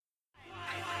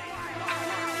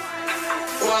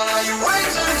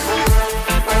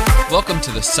Welcome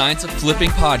to the Science of Flipping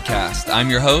podcast. I'm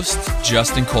your host,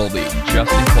 Justin Colby.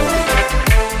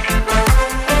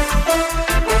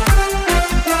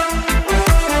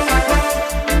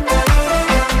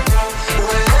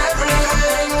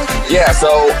 Yeah,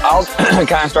 so I'll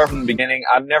kind of start from the beginning.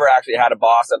 I've never actually had a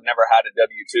boss. I've never had a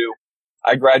W-2.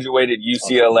 I graduated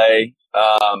UCLA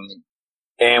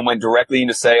and went directly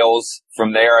into sales.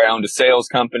 From there, I owned a sales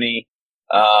company,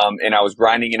 and I was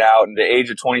grinding it out. At the age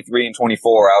of 23 and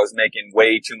 24, I was making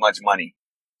way too much money.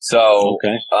 So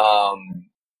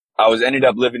I ended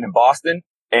up living in Boston,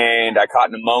 and I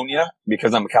caught pneumonia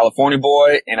because I'm a California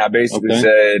boy, and I basically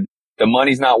said, the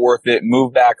money's not worth it,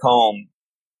 move back home.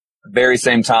 Very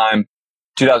same time,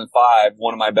 2005,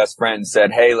 one of my best friends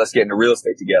said, hey, let's get into real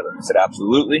estate together. I said,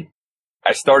 absolutely.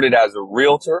 I started as a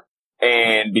realtor,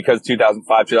 and because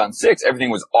 2005, 2006, everything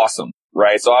was awesome,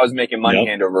 right? So I was making money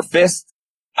hand over fist.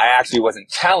 I actually wasn't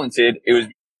talented. It was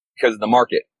because of the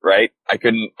market, right? I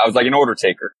was like an order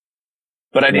taker,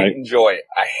 but I didn't enjoy it.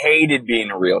 I hated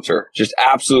being a realtor, just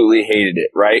absolutely hated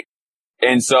it, right?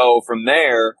 And so from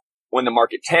there, when the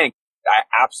market tanked, I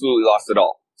absolutely lost it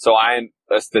all. So I'm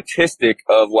a statistic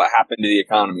of what happened to the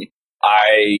economy.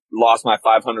 I lost my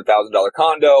 $500,000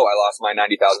 condo. I lost my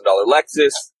 $90,000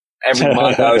 Lexus. Every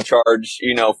month I would charge,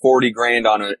 $40,000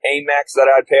 on an Amex that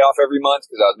I'd pay off every month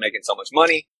because I was making so much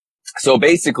money. So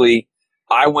basically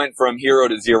I went from hero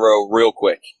to zero real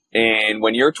quick. And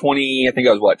when you're 20, I think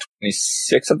I was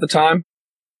 26 at the time,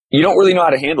 you don't really know how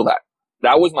to handle that.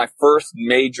 That was my first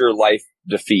major life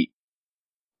defeat,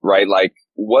 right? Like,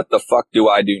 what the fuck do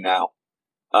I do now?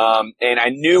 And I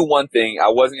knew one thing, I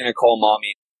wasn't going to call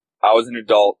mommy. I was an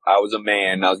adult. I was a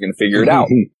man. And I was going to figure it out.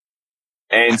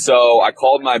 And so I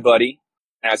called my buddy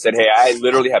and I said, hey, I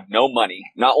literally have no money.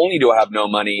 Not only do I have no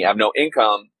money, I have no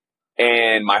income,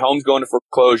 and my home's going to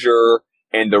foreclosure,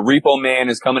 and the repo man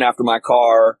is coming after my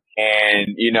car,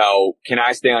 and, can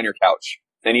I stay on your couch?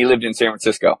 And he lived in San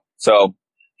Francisco. So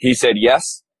he said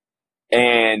yes.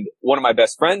 And one of my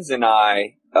best friends and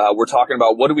I, we're talking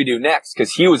about what do we do next?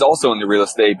 Cause he was also in the real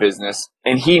estate business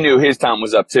and he knew his time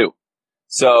was up too.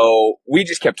 So we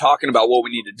just kept talking about what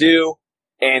we need to do.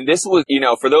 And this was,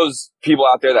 for those people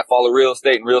out there that follow real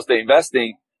estate and real estate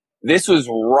investing, this was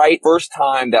first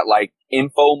time that like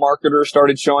info marketers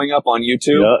started showing up on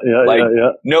YouTube.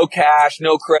 No cash,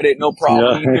 no credit, no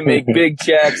problem. You can make big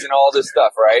checks and all this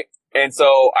stuff. Right. And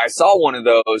so I saw one of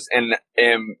those and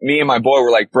me and my boy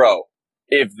were like, bro,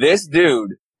 if this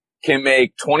dude can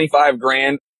make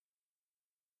 $25,000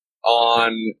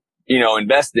 on,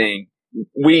 investing,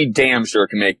 we damn sure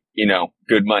can make,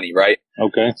 good money, right?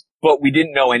 Okay. But we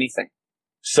didn't know anything.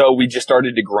 So we just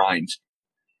started to grind.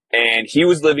 And he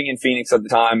was living in Phoenix at the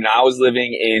time, and I was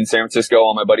living in San Francisco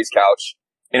on my buddy's couch.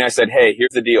 And I said, hey,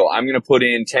 here's the deal. I'm going to put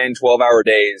in 10, 12-hour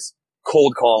days,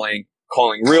 cold calling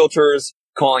realtors,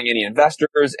 calling any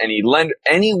investors,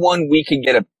 anyone we can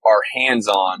get our hands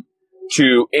on,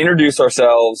 to introduce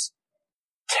ourselves,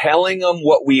 telling them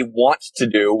what we want to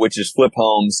do, which is flip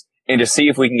homes, and to see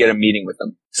if we can get a meeting with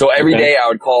them. So every day I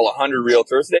would call 100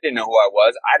 realtors. They didn't know who I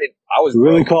was. I was you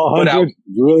really call 100?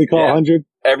 You really call 100?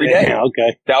 Every day. Yeah,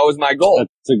 okay. That was my goal.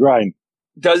 That's a grind.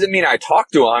 Doesn't mean I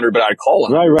talked to 100, but I'd call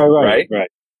 100. Right.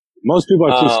 Most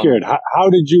people are too scared. How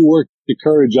did you work the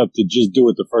courage up to just do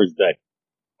it the first day?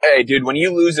 Hey, dude, when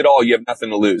you lose it all, you have nothing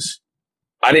to lose.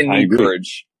 I didn't need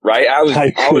courage. Right? I was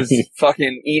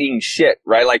fucking eating shit,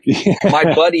 right? Like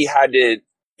my buddy had to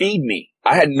feed me.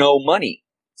 I had no money.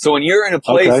 So when you're in a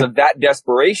place of that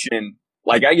desperation,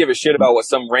 like I give a shit about what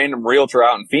some random realtor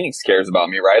out in Phoenix cares about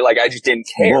me, right? Like I just didn't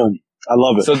care. Boom. I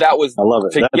love it. So that was, I love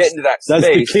it. Get into that space.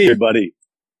 That's the key, buddy.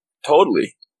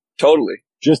 Totally.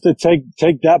 Just to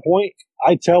take that point,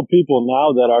 I tell people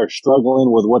now that are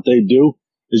struggling with what they do,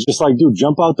 is just like, dude,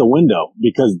 jump out the window,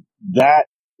 because that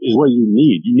is what you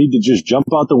need. You need to just jump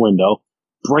out the window,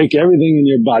 break everything in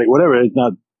your body, whatever it is,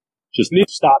 not just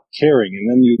stop caring,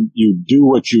 and then you do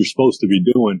what you're supposed to be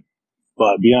doing.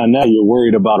 But beyond that, you're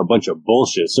worried about a bunch of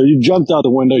bullshit. So you jumped out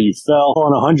the window, you fell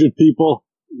on 100 people.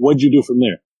 What'd you do from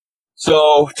there?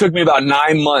 So it took me about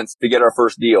 9 months to get our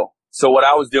first deal. So what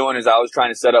I was doing is I was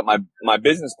trying to set up my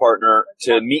business partner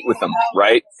to meet with them,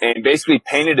 right? And basically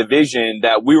painted a vision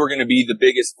that we were going to be the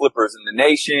biggest flippers in the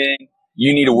nation.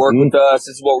 You need to work with us.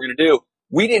 This is what we're going to do.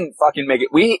 We didn't fucking make it.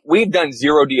 We've done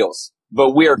 0 deals,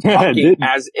 but we are talking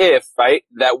as if, right,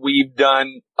 that we've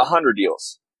done 100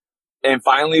 deals. And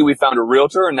finally we found a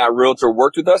realtor, and that realtor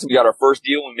worked with us. We got our first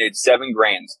deal and we made $7,000.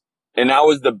 And that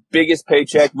was the biggest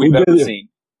paycheck we've ever seen.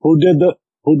 Who did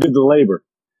the labor?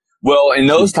 Well, in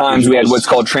those times we had what's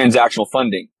called transactional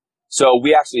funding. So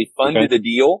we actually funded the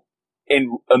deal,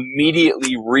 and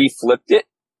immediately reflipped it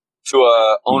to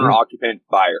a owner-occupant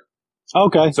buyer.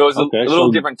 Okay. So it was a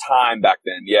little different time back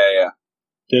then. Yeah.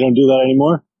 They don't do that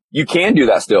anymore? You can do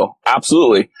that still.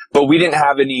 Absolutely. But we didn't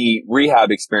have any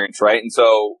rehab experience, right? And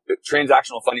so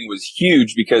transactional funding was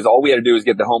huge because all we had to do was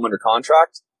get the home under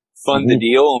contract, fund the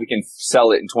deal, and we can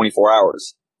sell it in 24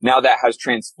 hours. Now that has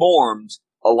transformed.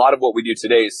 A lot of what we do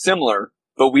today is similar,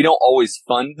 but we don't always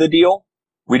fund the deal.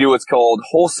 We do what's called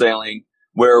wholesaling,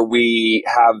 where we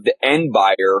have the end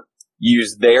buyer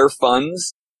use their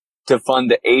funds to fund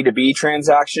the A to B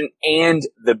transaction and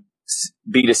the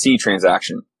B to C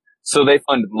transaction. So they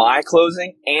fund my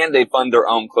closing and they fund their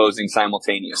own closing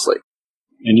simultaneously.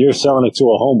 And you're selling it to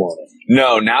a homeowner?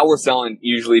 No, now we're selling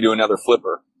usually to another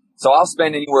flipper. So I'll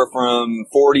spend anywhere from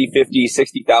 $40,000,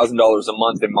 $50,000, $60,000 a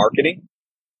month in marketing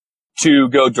to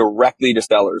go directly to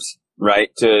sellers, right?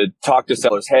 To talk to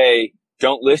sellers. Hey,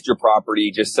 don't list your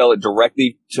property. Just sell it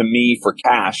directly to me for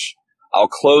cash. I'll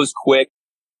close quick.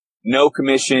 No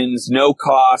commissions, no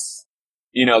costs.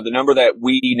 You know, the number that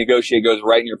we negotiate goes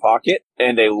right in your pocket,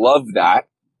 and they love that,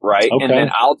 right? Okay. And then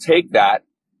I'll take that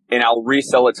and I'll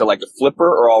resell it to like a flipper,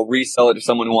 or I'll resell it to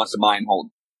someone who wants to buy and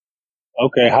hold.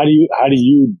 Okay. How do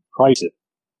you price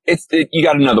it? You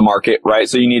got to know the market, right?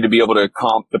 So you need to be able to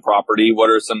comp the property. What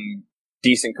are some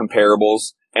decent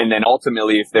comparables? And then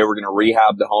ultimately, if they were going to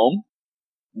rehab the home,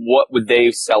 what would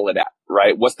they sell it at,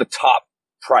 right? What's the top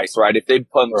price, right? If they'd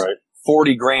pumped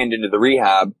 $40,000 into the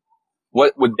rehab,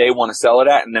 what would they want to sell it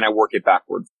at? And then I work it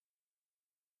backwards.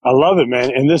 I love it,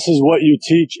 man. And this is what you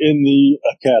teach in the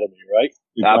academy, right?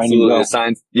 Absolutely. The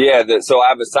science. Yeah. So I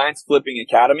have a science flipping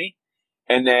academy,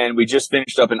 and then we just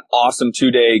finished up an awesome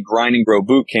 2-day grind and grow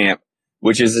boot camp,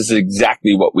 which is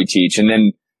exactly what we teach. And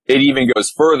then it even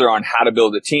goes further on how to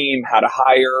build a team, how to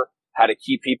hire, how to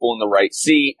keep people in the right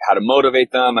seat, how to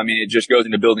motivate them. I mean, it just goes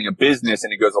into building a business,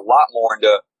 and it goes a lot more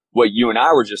into what you and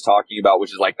I were just talking about,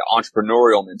 which is like the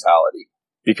entrepreneurial mentality,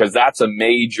 because that's a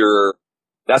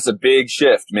big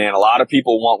shift, man. A lot of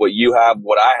people want what you have,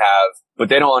 what I have, but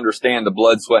they don't understand the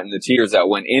blood, sweat, and the tears that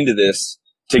went into this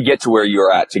to get to where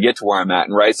you're at, to get to where I'm at.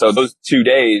 And right. So those 2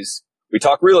 days, we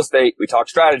talk real estate, we talk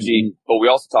strategy, but we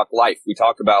also talk life. We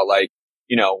talk about like,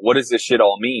 you know, what does this shit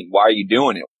all mean? Why are you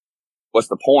doing it? What's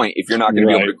the point if you're not going to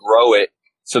be able to grow it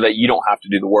so that you don't have to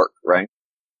do the work, right?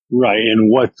 Right. And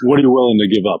what are you willing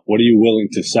to give up? What are you willing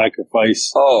to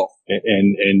sacrifice? Oh.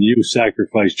 And you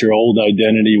sacrificed your old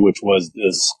identity, which was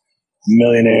this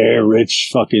millionaire, rich,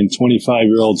 fucking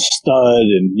 25-year-old stud,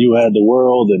 and you had the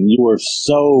world, and you were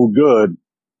so good,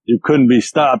 you couldn't be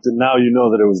stopped. And now you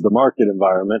know that it was the market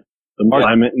environment, and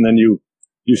then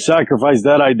you sacrificed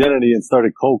that identity and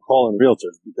started cold calling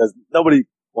realtors, because nobody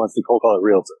wants to cold call a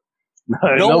realtor.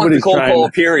 You don't want the cold call,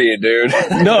 period, dude.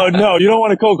 No, you don't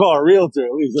want to cold call a realtor.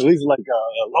 At least like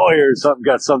a lawyer or something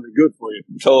got something good for you.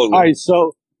 Totally. All right,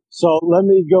 so let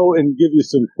me go and give you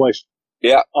some questions.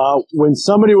 Yeah. When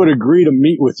somebody would agree to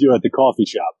meet with you at the coffee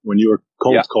shop when you were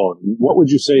cold calling, what would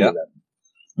you say to them?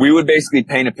 We would basically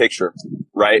paint a picture,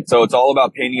 right? So it's all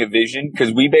about painting a vision,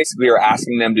 because we basically are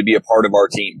asking them to be a part of our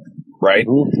team, right?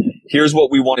 Mm-hmm. Here's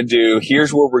what we want to do.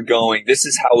 Here's where we're going. This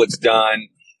is how it's done.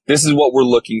 This is what we're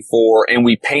looking for. And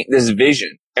we paint this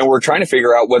vision, and we're trying to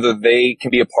figure out whether they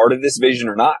can be a part of this vision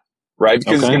or not, right?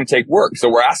 Because it's going to take work. So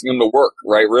we're asking them to work,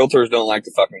 right? Realtors don't like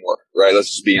to fucking work, right?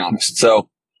 Let's just be honest. So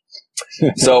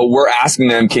we're asking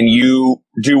them, can you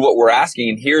do what we're asking?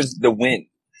 And here's the win.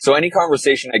 So any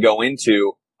conversation I go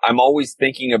into, I'm always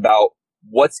thinking about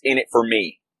what's in it for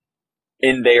me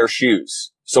in their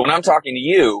shoes. So when I'm talking to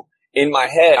you, in my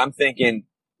head, I'm thinking,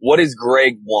 what does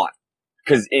Greg want?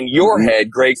 Because in your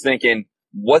head, Greg's thinking,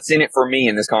 what's in it for me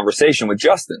in this conversation with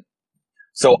Justin?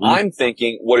 So I'm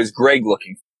thinking, what is Greg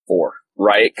looking for,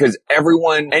 right? Because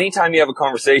anytime you have a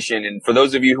conversation, and for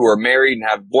those of you who are married and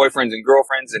have boyfriends and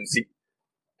girlfriends, and see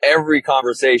every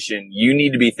conversation, you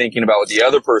need to be thinking about what the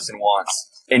other person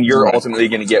wants, and you're ultimately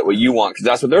going to get what you want, because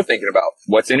that's what they're thinking about.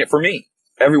 What's in it for me?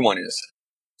 Everyone is.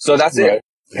 So that's it.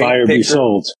 Buyer be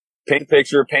sold. Paint the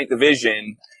picture, paint the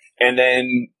vision. And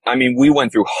then, I mean, we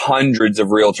went through hundreds of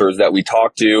realtors that we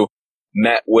talked to,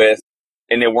 met with,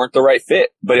 and they weren't the right fit,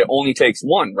 but it only takes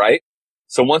one, right?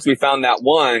 So once we found that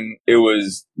one, it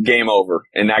was game over.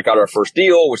 And that got our first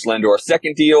deal, which led to our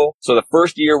second deal. So the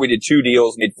first year we did 2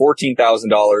 deals, made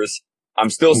 $14,000.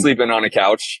 I'm still sleeping on a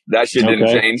couch. That shit didn't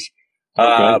change.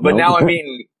 But now I'm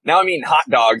eating hot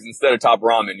dogs instead of Top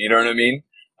Ramen. You know what I mean?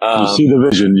 You see the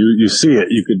vision. You see it.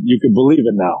 You could believe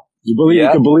it now. You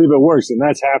can believe it works. And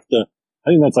that's I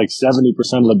think that's like 70%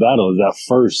 of the battle is that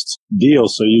first deal.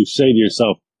 So you say to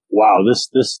yourself, wow, this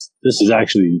is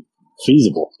actually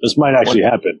feasible. This might actually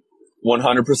happen.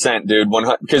 100%, dude.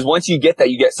 Because once you get that,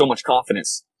 you get so much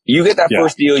confidence. You get that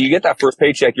first deal, you get that first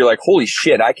paycheck, you're like, holy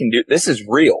shit, this is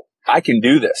real. I can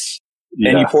do this.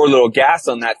 Yeah. And you pour a little gas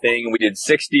on that thing, and we did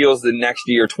 6 deals the next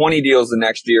year, 20 deals the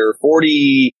next year,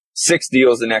 46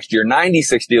 deals the next year,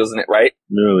 96 deals in it, right?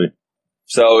 Really?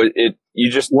 So you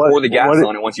just pour the gas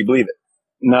on it once you believe it.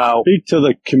 Now, speak to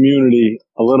the community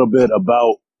a little bit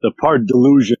about the part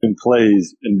delusion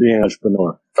plays in being an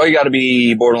entrepreneur. Oh, you got to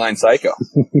be borderline psycho.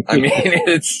 I mean,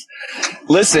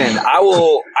 listen,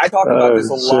 I talk about this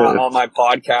a lot on my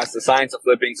podcast, The Science of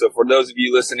Flipping. So for those of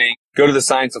you listening, go to the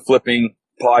Science of Flipping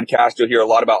podcast. You'll hear a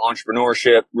lot about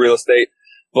entrepreneurship, real estate,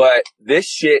 but this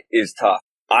shit is tough.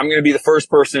 I'm going to be the first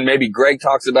person, maybe Greg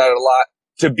talks about it a lot.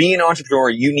 To be an entrepreneur,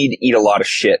 you need to eat a lot of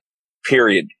shit,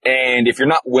 period. And if you're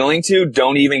not willing to,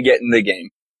 don't even get in the game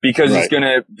because it's going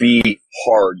to be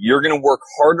hard. You're going to work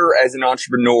harder as an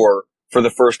entrepreneur for the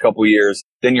first couple of years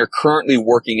than you're currently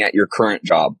working at your current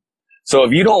job. So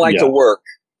if you don't like to work,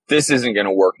 this isn't going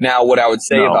to work. Now, what I would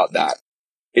say about that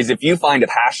is if you find a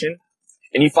passion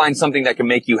and you find something that can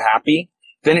make you happy,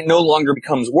 then it no longer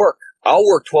becomes work. I'll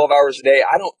work 12 hours a day.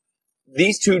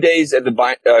 These 2 days at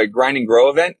the Grind and Grow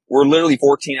event were literally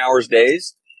 14 hours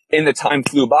days, and the time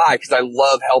flew by because I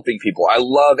love helping people. I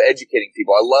love educating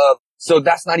people. So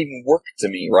that's not even work to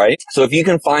me, right? So if you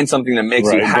can find something that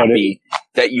makes you happy,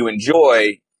 that you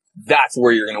enjoy, that's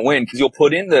where you're going to win because you'll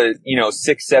put in the,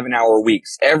 6-7 hour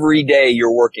weeks. Every day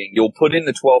you're working, you'll put in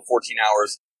the 12, 14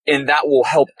 hours, and that will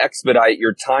help expedite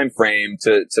your time frame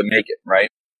to make it, right?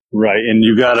 Right. And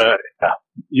you're not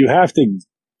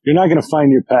going to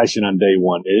find your passion on day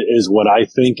one is what I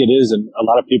think it is. And a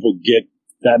lot of people get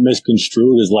that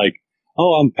misconstrued as like,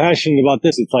 oh, I'm passionate about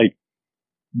this. It's like,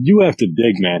 you have to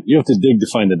dig, man. You have to dig to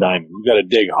find the diamond. You got to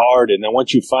dig hard. And then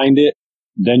once you find it,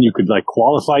 then you could like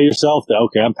qualify yourself that,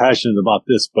 okay, I'm passionate about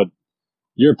this, but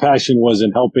your passion was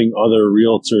in helping other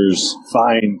realtors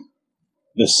find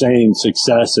the same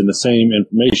success and the same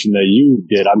information that you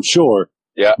did, I'm sure.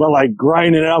 Yeah. But like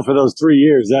grinding it out for those 3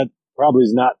 years, that probably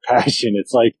is not passion.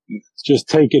 It's like just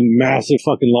taking massive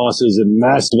fucking losses and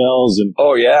massive L's. And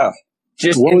oh yeah.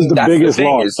 What was the biggest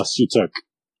loss you took?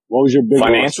 What was your biggest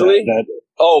financially?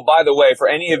 Oh, by the way, for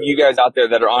any of you guys out there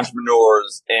that are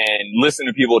entrepreneurs and listen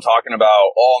to people talking about,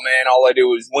 oh man, all I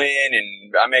do is win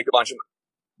and I make a bunch of,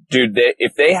 dude,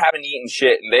 if they haven't eaten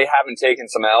shit and they haven't taken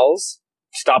some L's,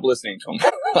 stop listening to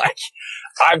them. Like,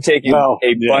 I've taken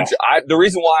bunch. The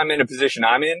reason why I'm in a position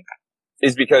I'm in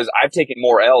is because I've taken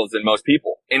more L's than most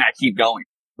people and I keep going,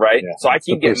 right? Yeah, so I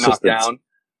keep getting knocked down.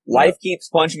 Life keeps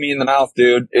punching me in the mouth,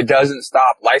 dude. It doesn't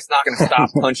stop. Life's not going to stop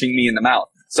punching me in the mouth.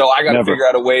 So I got to figure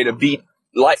out a way to beat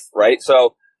life, right?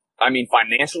 So, I mean,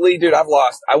 financially, dude, I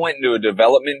went into a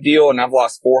development deal and I've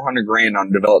lost $400,000 on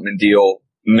a development deal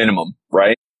minimum,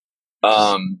 right?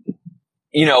 A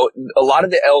lot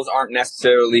of the L's aren't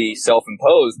necessarily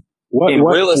self-imposed. In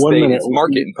real estate, it's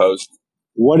market imposed.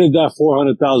 What did that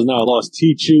 $400,000 loss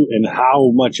teach you and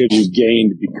how much have you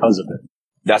gained because of it?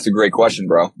 That's a great question,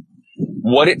 bro.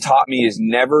 What it taught me is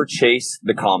never chase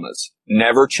the commas.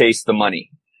 Never chase the money.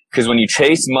 Because when you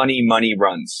chase money, money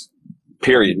runs.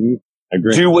 Period. I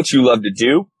agree. Do what you love to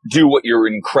do. Do what you're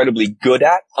incredibly good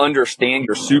at. Understand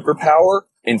your superpower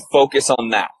and focus on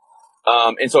that.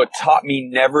 And so it taught me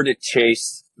never to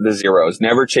chase the zeros,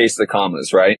 never chase the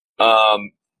commas, right?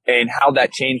 And how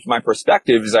that changed my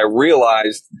perspective is I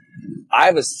realized I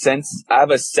have a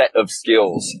set of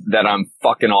skills that I'm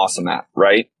fucking awesome at,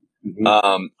 right?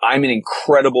 Mm-hmm. I'm an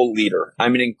incredible leader.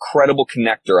 I'm an incredible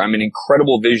connector. I'm an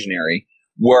incredible visionary.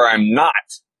 Where I'm not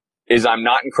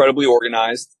incredibly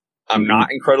organized. I'm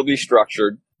not incredibly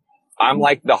structured. I'm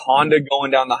like the Honda going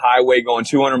down the highway going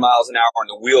 200 miles an hour and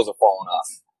the wheels are falling off,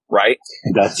 right?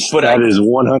 That is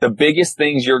 100. The biggest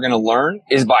things you're going to learn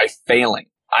is by failing.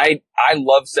 I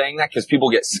love saying that because people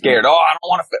get scared. Oh, I don't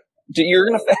want to fail. You're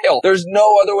going to fail. There's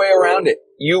no other way around it.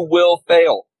 You will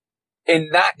fail.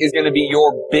 And that is going to be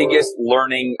your biggest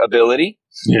learning ability.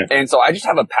 Yeah. And so I just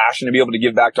have a passion to be able to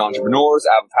give back to entrepreneurs.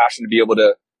 I have a passion to be able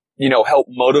to, help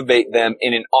motivate them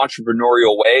in an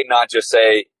entrepreneurial way, not just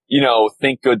say,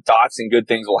 think good thoughts and good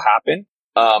things will happen.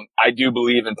 I do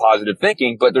believe in positive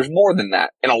thinking, but there's more than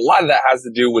that. And a lot of that has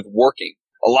to do with working.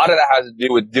 A lot of that has to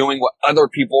do with doing what other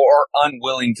people are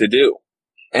unwilling to do.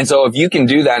 And so if you can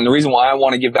do that, and the reason why I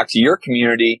want to give back to your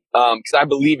community, because I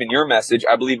believe in your message,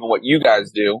 I believe in what you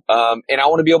guys do, and I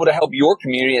want to be able to help your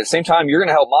community. At the same time, you're going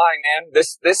to help mine, man.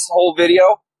 This whole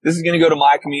video, this is going to go to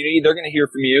my community. They're going to hear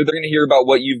from you. They're going to hear about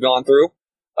what you've gone through,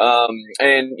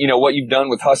 and what you've done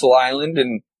with Hustle Island.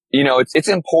 And it's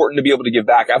important to be able to give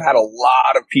back. I've had a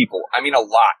lot of people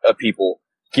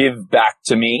give back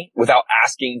to me without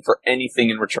asking for anything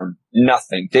in return.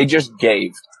 Nothing. They just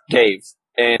gave.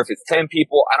 And if it's 10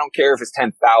 people, I don't care if it's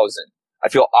 10,000. I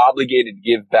feel obligated to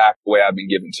give back the way I've been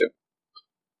given to.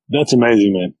 That's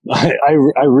amazing, man.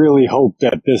 I really hope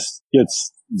that this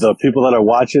gets the people that are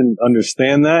watching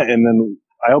understand that, and then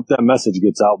I hope that message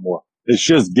gets out more. It's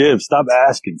just give. Stop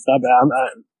asking.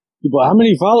 People, how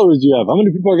many followers do you have? How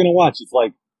many people are going to watch? It's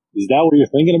like, is that what you're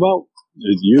thinking about?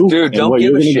 Is you? Dude, don't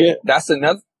give a shit. Get? That's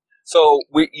another. So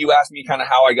you asked me kind of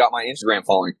how I got my Instagram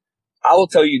following. I will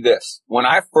tell you this. When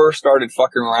I first started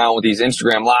fucking around with these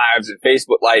Instagram lives and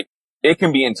Facebook, like, it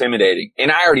can be intimidating.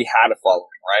 And I already had a following,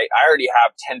 right? I already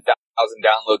have 10,000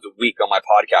 downloads a week on my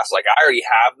podcast. Like, I already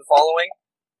have the following.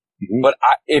 Mm-hmm. But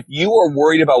if you are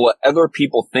worried about what other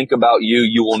people think about you,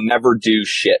 you will never do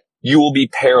shit. You will be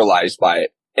paralyzed by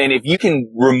it. And if you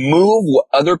can remove what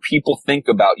other people think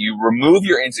about you, remove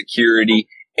your insecurity,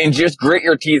 and just grit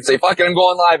your teeth, say, fuck it, I'm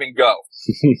going live, and go.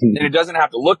 And it doesn't have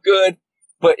to look good.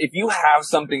 But if you have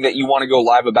something that you want to go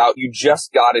live about, you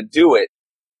just got to do it.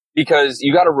 Because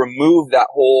you got to remove that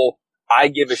whole, I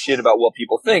give a shit about what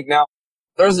people think. Now,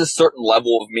 there's a certain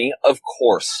level of me, of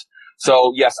course.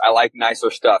 So, yes, I like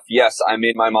nicer stuff. Yes, I'm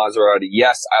in my Maserati.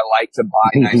 Yes, I like to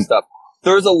buy nice stuff.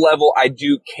 There's a level I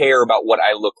do care about what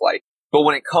I look like. But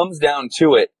when it comes down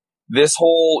to it, this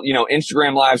whole,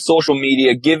 Instagram Live, social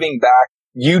media, giving back,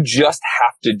 you just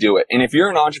have to do it. And if you're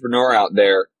an entrepreneur out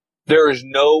there, there is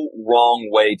no wrong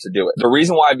way to do it. The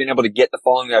reason why I've been able to get the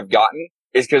following I've gotten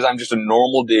is because I'm just a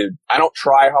normal dude. I don't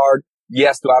try hard.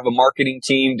 Yes, do I have a marketing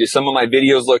team? Do some of my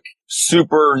videos look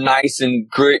super nice and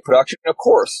great production? Of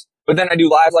course. But then I do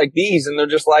live like these, and they're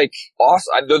just like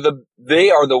awesome.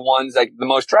 They are the ones like the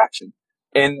most traction.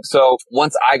 And so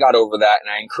once I got over that,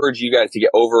 and I encourage you guys to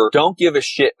get over, don't give a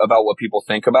shit about what people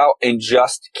think about, and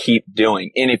just keep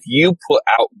doing. And if you put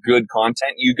out good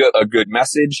content, you get a good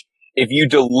message. If you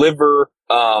deliver,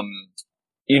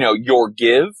 your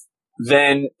give,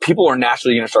 then people are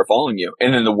naturally going to start following you.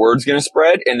 And then the word's going to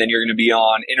spread, and then you're going to be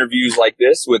on interviews like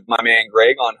this with my man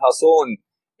Greg on Hustle, and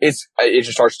it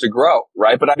just starts to grow,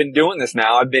 right? But I've been doing this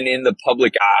now. I've been in the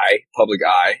public eye.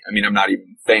 I mean, I'm not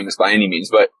even famous by any means,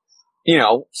 but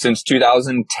since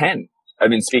 2010, I've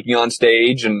been speaking on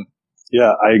stage, and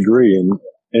yeah, I agree.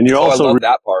 And you're also I love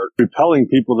that part. repelling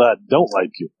people that don't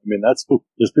like you. I mean,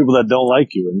 there's people that don't like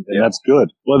you, and that's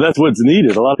good. Well, that's what's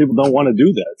needed. A lot of people don't want to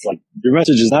do that. It's like, your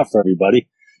message is not for everybody.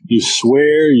 You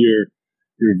swear, you're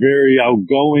very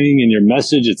outgoing, and your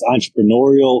message, it's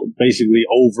entrepreneurial, basically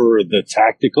over the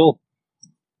tactical.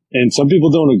 And some people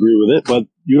don't agree with it, but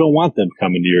you don't want them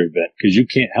coming to your event because you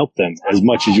can't help them as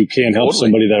much as you can help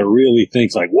somebody that really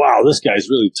thinks like, wow, this guy's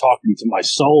really talking to my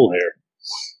soul here.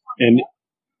 And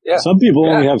some people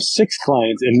only have 6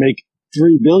 clients and make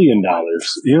 $3 billion.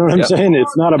 You know what I'm saying?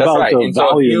 It's not about the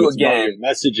value, it's about your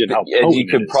message and how potent you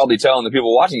could probably tell in the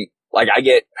people watching, like, I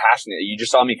get passionate. You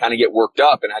just saw me kind of get worked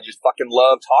up, and I just fucking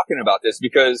love talking about this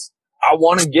because I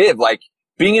want to give. Like,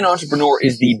 being an entrepreneur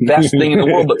is the best thing in the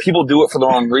world, but people do it for the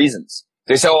wrong reasons.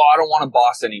 They say, I don't want a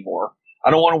boss anymore.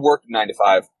 I don't want to work 9 to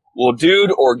 5. Well,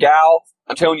 dude or gal,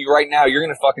 I'm telling you right now, you're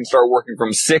going to fucking start working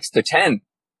from 6 to 10.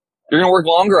 You're going to work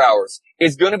longer hours.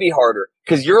 It's going to be harder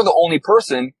because you're the only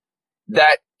person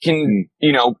that can,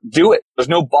 do it. There's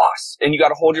no boss, and you got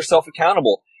to hold yourself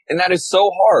accountable. And that is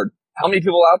so hard. How many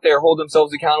people out there hold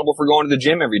themselves accountable for going to the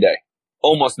gym every day?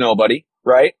 Almost nobody,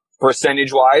 right?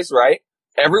 Percentage wise, right?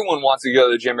 Everyone wants to go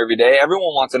to the gym every day.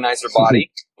 Everyone wants a nicer body,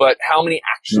 but how many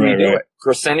actually do it?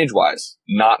 Percentage wise,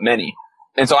 not many.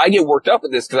 And so I get worked up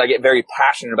with this because I get very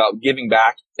passionate about giving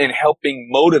back and helping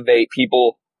motivate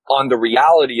people on the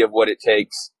reality of what it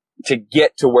takes to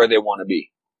get to where they want to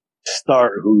be.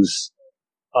 Who's,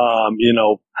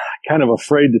 kind of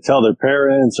afraid to tell their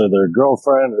parents or their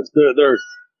girlfriend, or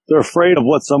they're afraid of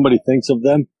what somebody thinks of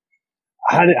them.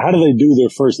 How do they do their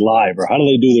first live, or how do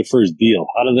they do their first deal?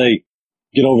 How do they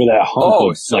get over that hump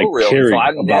of caring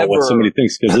about what somebody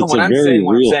thinks? Because it's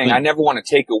real thing. I never want to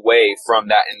take away from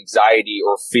that anxiety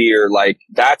or fear. Like,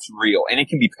 that's real, and it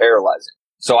can be paralyzing.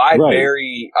 So I'm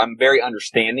very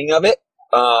understanding of it,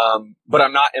 but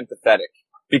I'm not empathetic,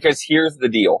 because here's the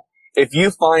deal. If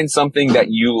you find something that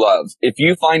you love, if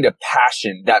you find a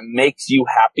passion that makes you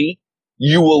happy,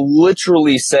 you will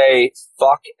literally say,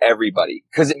 fuck everybody,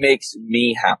 because it makes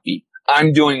me happy.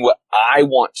 I'm doing what I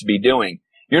want to be doing.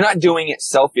 You're not doing it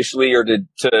selfishly or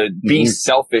to be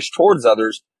selfish towards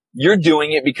others. You're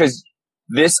doing it because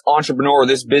this entrepreneur or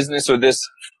this business or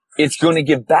it's going to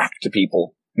give back to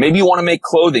people. Maybe you want to make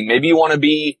clothing. Maybe you want to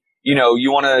be, you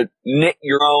want to knit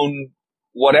your own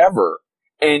whatever.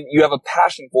 and you have a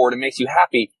passion for it and makes you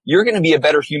happy, you're going to be a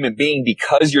better human being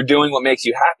because you're doing what makes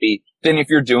you happy than if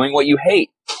you're doing what you hate.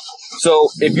 So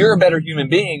if you're a better human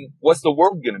being, what's the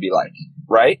world going to be like,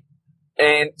 right?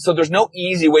 And so there's no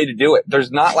easy way to do it.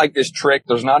 There's not like this trick.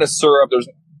 There's not a syrup.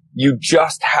 You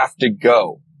just have to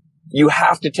go. You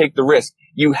have to take the risk.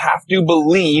 You have to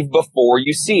believe before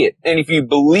you see it. And if you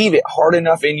believe it hard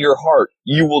enough in your heart,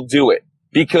 you will do it.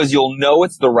 Because you'll know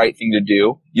it's the right thing to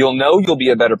do. You'll know you'll be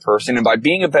a better person. And by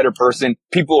being a better person,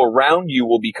 people around you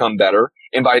will become better.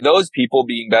 And by those people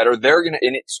being better, and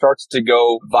it starts to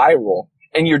go viral.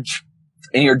 And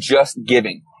you're just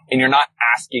giving. And you're not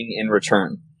asking in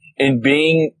return. And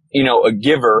being, a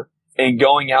giver and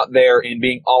going out there and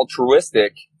being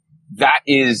altruistic, that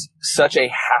is such a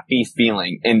happy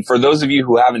feeling. And for those of you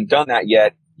who haven't done that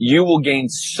yet, you will gain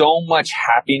so much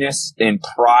happiness and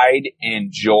pride and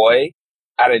joy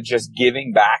out of just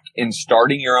giving back and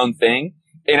starting your own thing.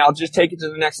 And I'll just take it to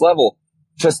the next level.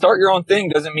 To start your own thing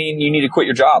doesn't mean you need to quit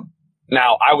your job.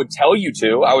 Now, I would tell you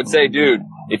to. I would say, dude,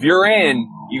 if you're in,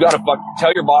 you got to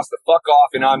tell your boss to fuck off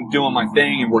and I'm doing my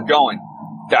thing and we're going.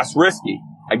 That's risky.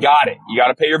 I got it. You got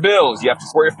to pay your bills. You have to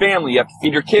support your family. You have to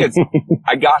feed your kids.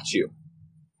 I got you.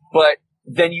 But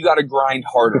then you got to grind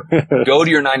harder. Go to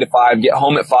your 9 to 5, get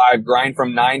home at 5, grind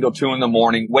from 9 till 2 in the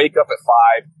morning, wake up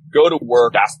at 5, go to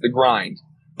work. That's the grind.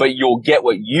 But you'll get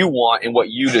what you want and what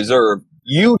you deserve.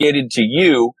 You get it to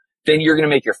you, then you're going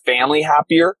to make your family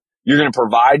happier. You're going to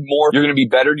provide more. You're going to be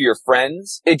better to your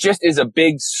friends. It just is a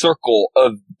big circle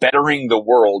of bettering the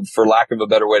world, for lack of a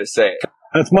better way to say it.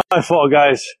 That's my fault,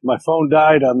 guys. My phone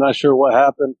died. I'm not sure what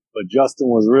happened, but Justin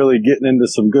was really getting into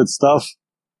some good stuff.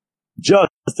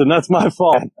 Justin, that's my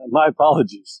fault. My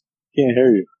apologies. Can't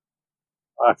hear you.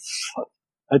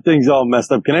 That thing's all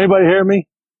messed up. Can anybody hear me?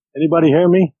 Anybody hear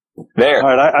me? There.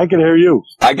 All right, I can hear you.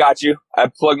 I got you. I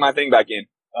plugged my thing back in.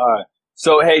 All right.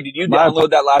 So, hey, did you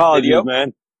download that last video?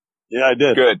 Man. Yeah, I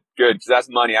did. Good, because that's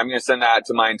money. I'm going to send that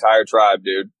to my entire tribe,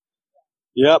 dude.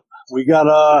 Yep. We got,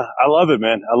 I love it,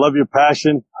 man. I love your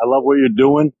passion. I love what you're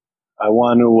doing. I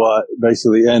want to,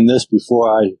 basically end this before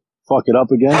I fuck it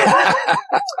up again.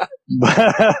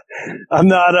 But I'm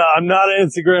not an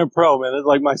Instagram pro, man. It's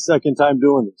like my second time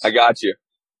doing this. I got you.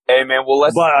 Hey, man,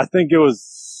 but I think it was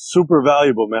super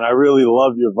valuable, man. I really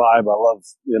love your vibe. I love,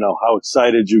 how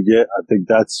excited you get. I think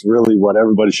that's really what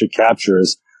everybody should capture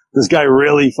is this guy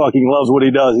really fucking loves what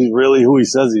he does. He's really who he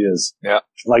says he is. Yeah.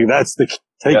 Like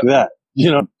take that,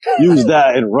 use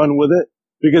that and run with it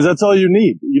because that's all you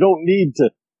need. You don't need to,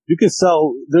 you can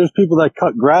sell, there's people that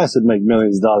cut grass and make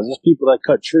millions of dollars. There's people that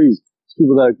cut trees. There's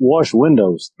people that wash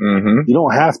windows. Mm-hmm. You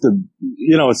don't have to,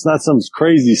 it's not some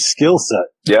crazy skill set.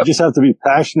 Yep. You just have to be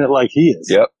passionate like he is.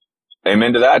 Yep.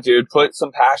 Amen to that, dude. Put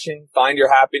some passion, find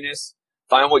your happiness,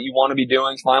 find what you want to be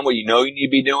doing, find what you know you need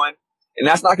to be doing. And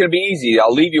that's not going to be easy.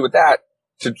 I'll leave you with that.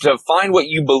 To find what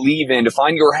you believe in, to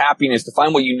find your happiness, to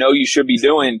find what you know you should be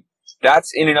doing,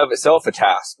 that's in and of itself a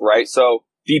task, right? So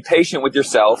be patient with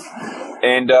yourself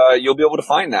and you'll be able to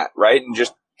find that, right? And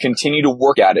just continue to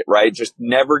work at it, right? Just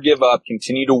never give up,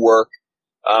 continue to work.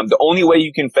 The only way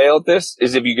you can fail at this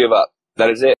is if you give up. That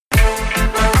is it.